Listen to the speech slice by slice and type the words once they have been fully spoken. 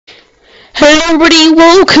Hello everybody,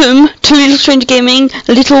 welcome to Little Stranger Gaming,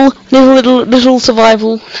 little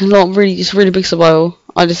survival, not really, it's really big survival,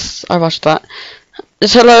 I rushed that.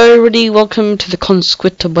 Just hello everybody, welcome to the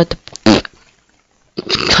Conquistadors, I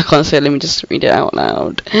can't say it, let me just read it out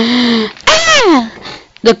loud.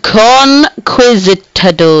 The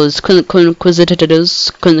Conquistadors,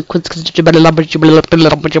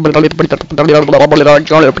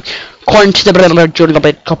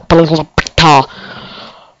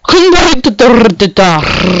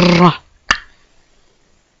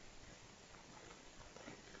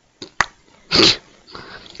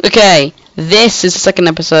 Okay, this is the second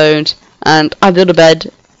episode, and I built a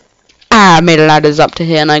bed. I made ladders up to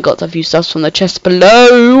here, and I got a few stuffs from the chest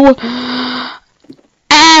below.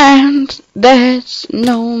 And there's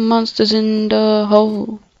no monsters in the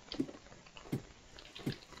hole.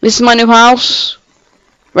 This is my new house.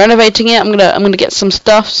 Renovating it. I'm gonna get some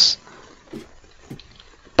stuffs.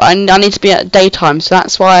 But I need to be at daytime, so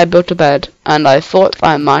that's why I built a bed. And I thought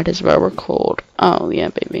I might as well record. Oh yeah,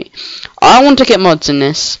 baby. I want to get mods in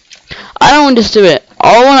this. I don't want to just do it.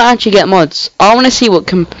 I want to actually get mods. I want to see what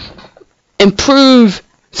can improve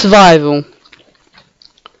survival.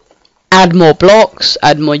 Add more blocks,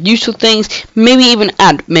 add more useful things, maybe even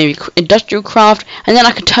add industrial craft, and then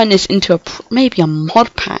I can turn this into maybe a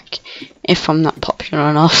mod pack if I'm not popular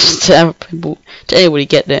enough to anybody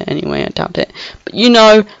get there. Anyway, I doubt it, but you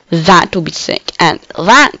know, that will be sick, and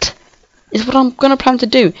that is what I'm gonna plan to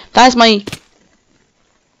do. That is my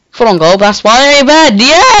full-on goal. That's why I bed.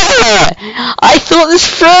 Yeah, I thought this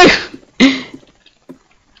through.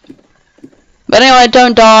 But anyway,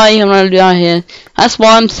 don't die. I'm gonna die here. That's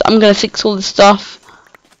why I'm gonna fix all this stuff.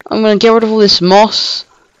 I'm gonna get rid of all this moss,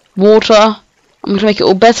 water. I'm gonna make it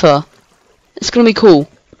all better. It's gonna be cool.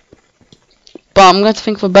 But I'm gonna have to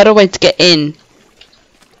think of a better way to get in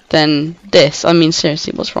than this. I mean,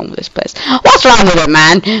 seriously, what's wrong with this place? What's wrong with it,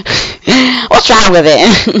 man? What's wrong with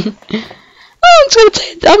it?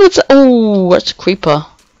 Oh, that's a creeper.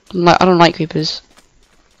 I don't like creepers.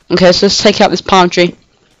 Okay, so let's take out this palm tree.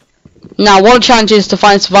 Now, one challenge is to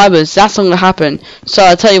find survivors. That's not going to happen. So,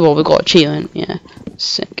 I'll tell you what, we've got achievement. Yeah,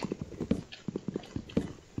 sick.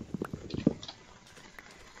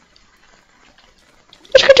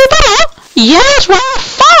 Let's go do that. Yes, we're on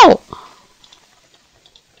fall.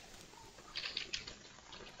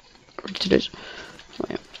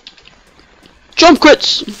 Jump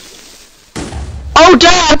crits. Oh,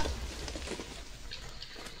 damn.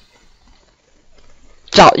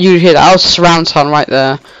 That, you hear that? That was surround sound right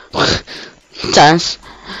there. Dance.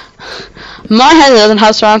 My head doesn't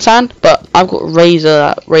have surround sound, but I've got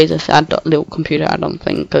Razer little computer add-on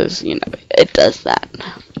thing, because you know it does that.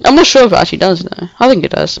 I'm not sure if it actually does though. I think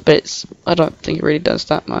it does, but I don't think it really does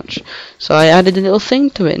that much. So I added a little thing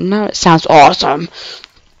to it, and now it sounds awesome.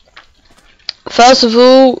 First of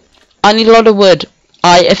all, I need a lot of wood.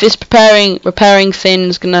 If this repairing thing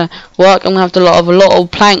is gonna work, I'm gonna have a lot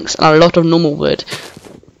of planks and a lot of normal wood.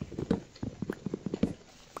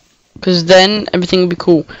 Because then everything will be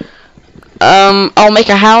cool. I'll make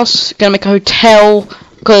a house, gonna make a hotel,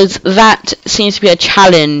 because that seems to be a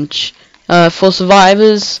challenge for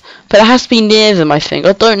survivors. But it has to be near them, I think.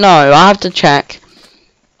 I don't know. I have to check.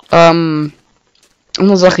 I'm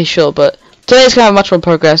not exactly sure, but today's gonna have much more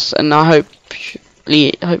progress, and I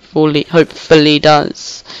hopefully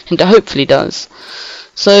does. And it hopefully does.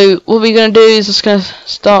 So what we're gonna do is just gonna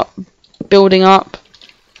start building up.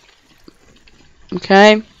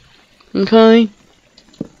 Okay. Okay.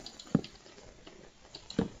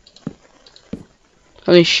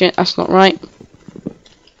 Holy shit, that's not right.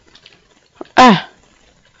 Ah.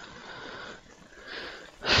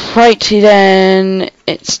 Righty then,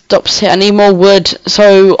 it stops here. I need more wood,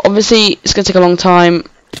 so obviously it's gonna take a long time.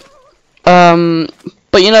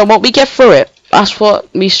 But you know what? We get through it. That's what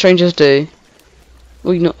we strangers do.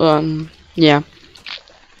 We yeah.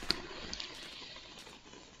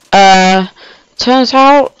 Turns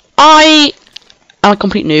out I'm a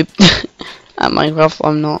complete noob at Minecraft.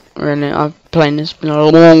 I'm not really. I've played this for a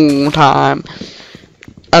long time.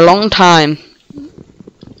 A long time.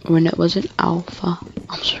 When it was an alpha.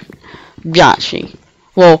 I'm sorry. Yeah, actually.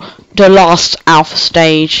 Well, the last alpha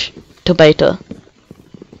stage to beta.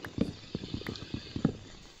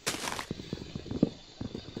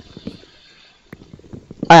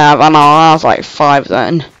 I know, I was like 5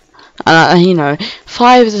 then. And you know,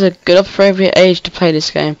 5 is a good appropriate age to play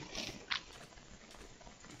this game.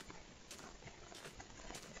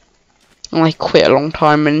 And I quit a long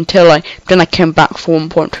time until then I came back for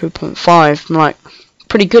 1.2.5. I'm like,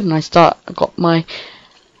 pretty good, and I got my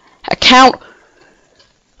account.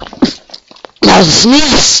 That was a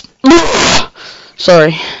sneeze.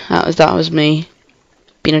 Sorry, That was me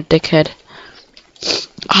being a dickhead.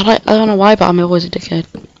 I don't know why, but I'm always a dickhead.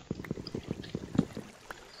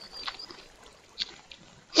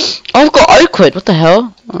 Oh, I've got oakwood. What the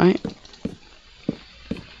hell? All right.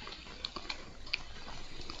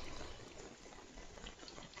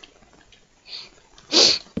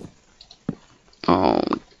 Oh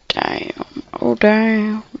damn! Oh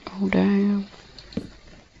damn! Oh damn!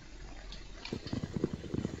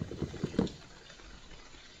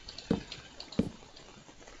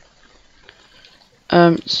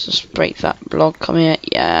 Let's just break that block. Come here.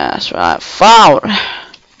 Yeah, that's right. Found.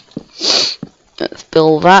 Let's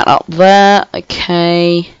build that up there.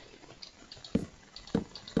 Okay.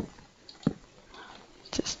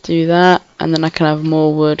 Let's do that, and then I can have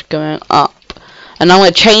more wood going up. And I'm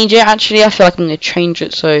gonna change it. Actually, I feel like I'm gonna change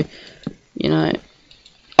it so, you know.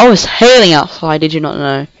 Oh, it's hailing outside. Did you not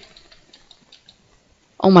know?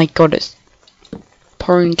 Oh my God, it's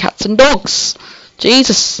pouring cats and dogs.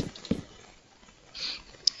 Jesus.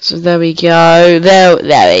 So there we go. There we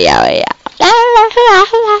go.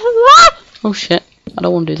 Oh shit! I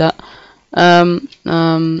don't want to do that.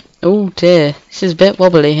 Oh dear, this is a bit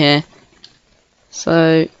wobbly here.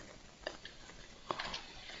 So,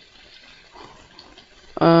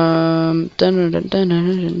 dun dun dun dun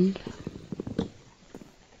dun.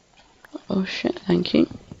 Oh shit! Thank you.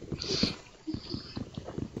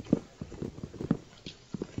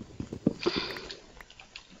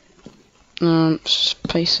 Just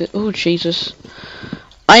place it. Oh Jesus!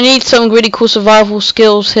 I need some really cool survival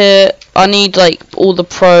skills here. I need like all the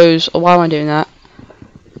pros. Oh, why am I doing that?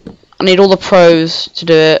 I need all the pros to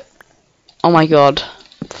do it. Oh my God,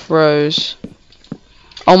 pros.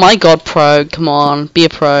 Oh my God, pro. Come on, be a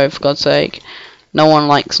pro for God's sake. No one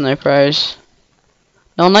likes no pros.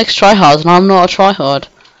 No one likes tryhards, and I'm not a tryhard.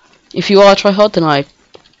 If you are a tryhard, then I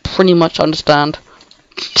pretty much understand.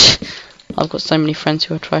 I've got so many friends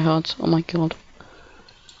who are tryhards. Oh my God.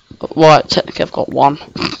 Well, technically I've got one.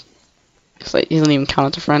 Cause like, he doesn't even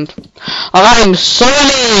count as a friend. I'm so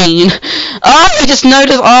mean! Oh, I just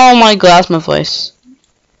noticed. Oh my God, that's my voice.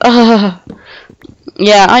 Yeah,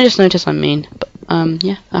 I just noticed I'm mean. But,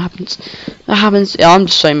 yeah, that happens. That happens. Yeah, I'm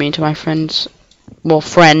just so mean to my friends. Well,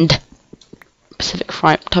 friend. Specific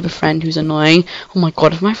type of friend who's annoying. Oh my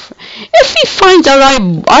God, if he finds out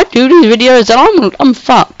I do these videos, then I'm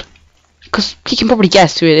fucked. Because he can probably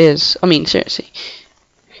guess who it is. I mean, seriously.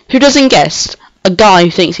 Who doesn't guess? A guy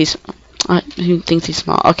who thinks he's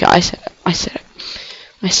smart. Okay, I said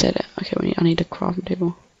it. Okay, I need a crafting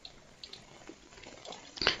table.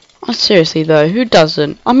 Oh, seriously though, who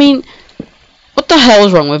doesn't? I mean, what the hell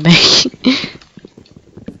is wrong with me?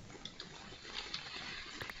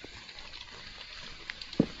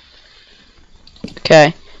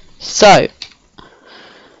 Okay, so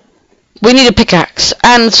we need a pickaxe,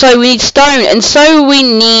 and so we need stone, and so we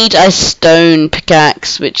need a stone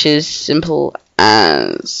pickaxe, which is simple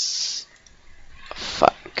as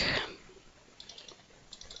fuck.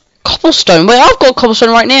 Cobblestone. Wait, I've got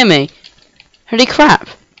cobblestone right near me. Holy crap!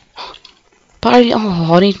 But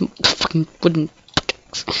I need fucking wooden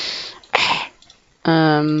pickaxe.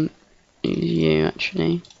 You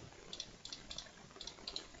actually.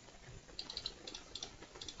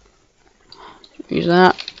 Use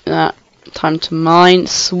that. Time to mine.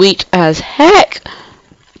 Sweet as heck.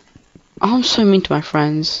 I'm so mean to my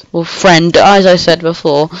friends. Well, friend, as I said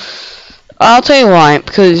before. I'll tell you why.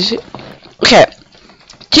 Because, okay.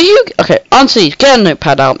 Answer these. Get a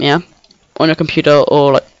notepad out, yeah? On your computer,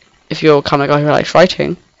 or like, if you're kind of guy who likes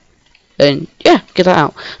writing, then yeah, get that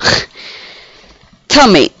out. Tell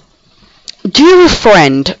me, do you have a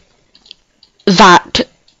friend that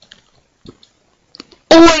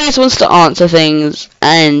always wants to answer things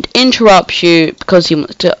and interrupts you because he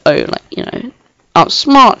wants to,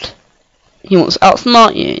 outsmart? He wants to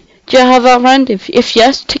outsmart you. Do you have that friend? If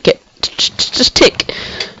yes, tick it. Just tick.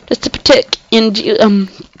 Just a tick. And do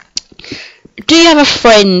you have a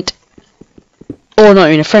friend, or not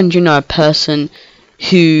even a friend, a person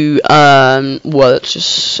who, well, let's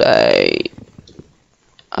just say,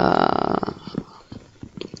 I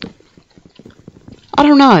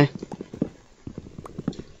don't know.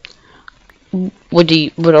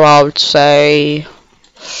 I would say,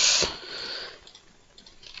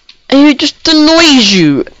 who just annoys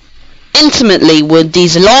you intimately with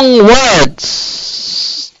these long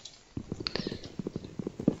words.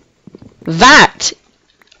 That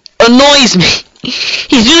annoys me.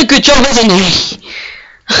 He's doing a good job, isn't he?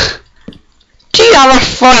 Do you have a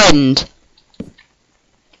friend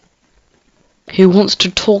who wants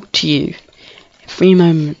to talk to you every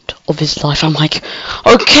moment of his life? I'm like,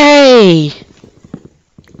 okay,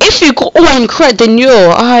 If you got all incorrect, then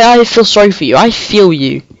I feel sorry for you. I feel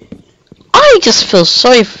you. I just feel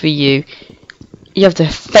sorry for you. You have to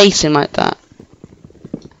face him like that.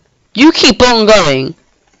 You keep on going,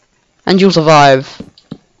 and you'll survive.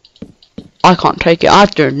 I can't take it. I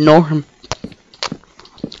have to ignore him.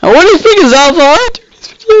 And when he figures out that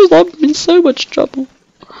I'm in so much trouble.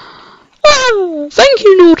 Ah, thank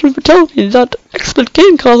you, Norton, for telling me that Expert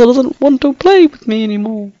Gamecaster doesn't want to play with me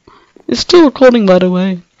anymore. It's still recording, by the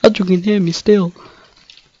way, as you can hear me still.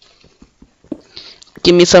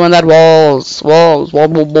 Give me some of that walls.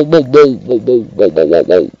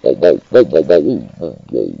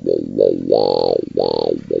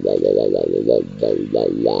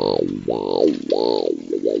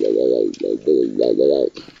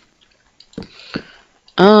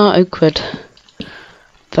 Ah, Oakwood.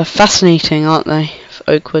 They're fascinating, aren't they?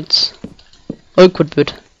 Oakwoods.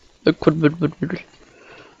 Oakwood.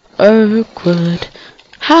 Oakwood.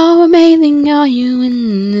 How amazing are you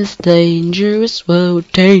in this dangerous world,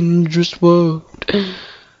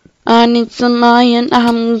 I need some iron,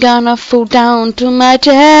 I'm gonna fall down to my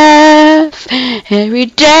death. Every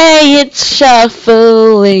day it's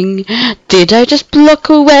shuffling. Did I just block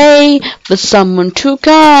away for someone to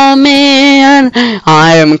come in?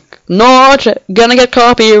 I am not gonna get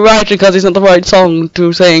copyrighted because it's not the right song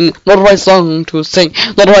to sing. Not the right song to sing.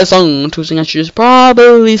 Not the right song to sing. I should just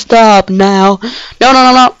probably stop now.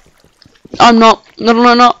 No. I'm not.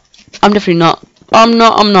 No. I'm definitely not. I'm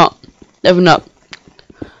not. Never not.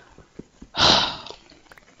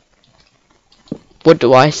 What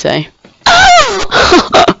do I say?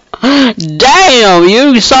 Damn,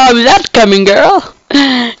 you saw that coming, girl.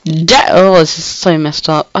 Oh, this is so messed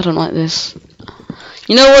up. I don't like this.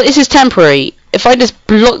 You know what? This is temporary. If I just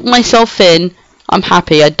block myself in, I'm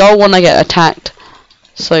happy. I don't want to get attacked.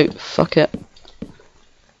 So, fuck it.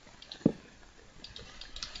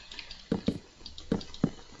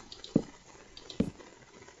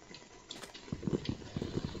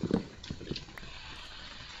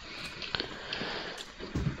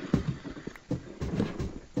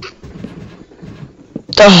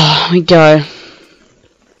 Oh, we go.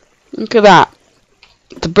 Look at that.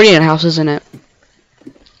 It's a brilliant house, isn't it?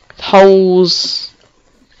 Holes,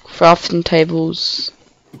 crafting tables.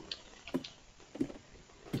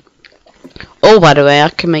 Oh, by the way, I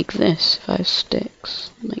can make this if I have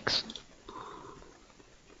sticks. Makes.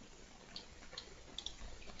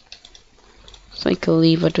 It's like a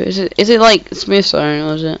lever. Is it like smooth stone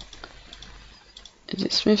or is it? Is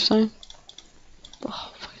it smooth stone?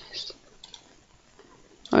 Oh, fuck this.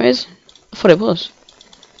 Oh, it is? I thought it was.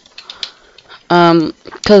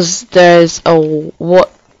 Because there's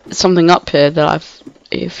something up here that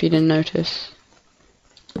if you didn't notice.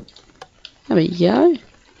 There we go.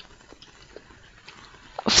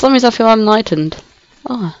 For some reason I feel enlightened.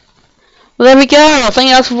 Oh. Well, there we go. Thank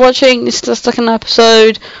you guys for watching. This is the second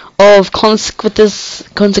episode of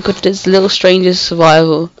Conquistadors, Little Strangers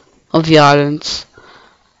Survival of the Islands.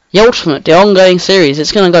 The ongoing series.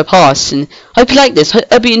 It's gonna go past, and hope you like this.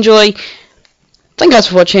 Hope you enjoy. Thank you guys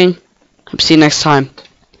for watching. Hope to see you next time.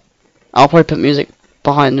 I'll probably put music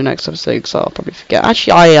behind the next episode, so I'll probably forget.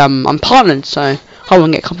 Actually, I'm partnered, so I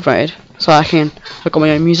won't get copyrighted. So I've got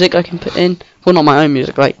my own music I can put in. Well, not my own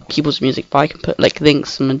music, like people's music, but I can put like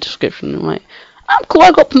links in the description. And, like, I'm cool.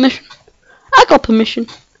 I got permission.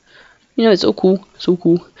 You know, it's all cool. So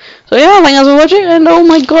yeah, thank you guys for watching, and oh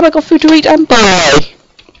my god, I got food to eat, and bye.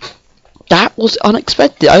 That was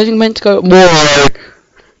unexpected. I wasn't meant to go more.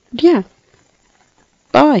 Yeah.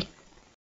 Bye.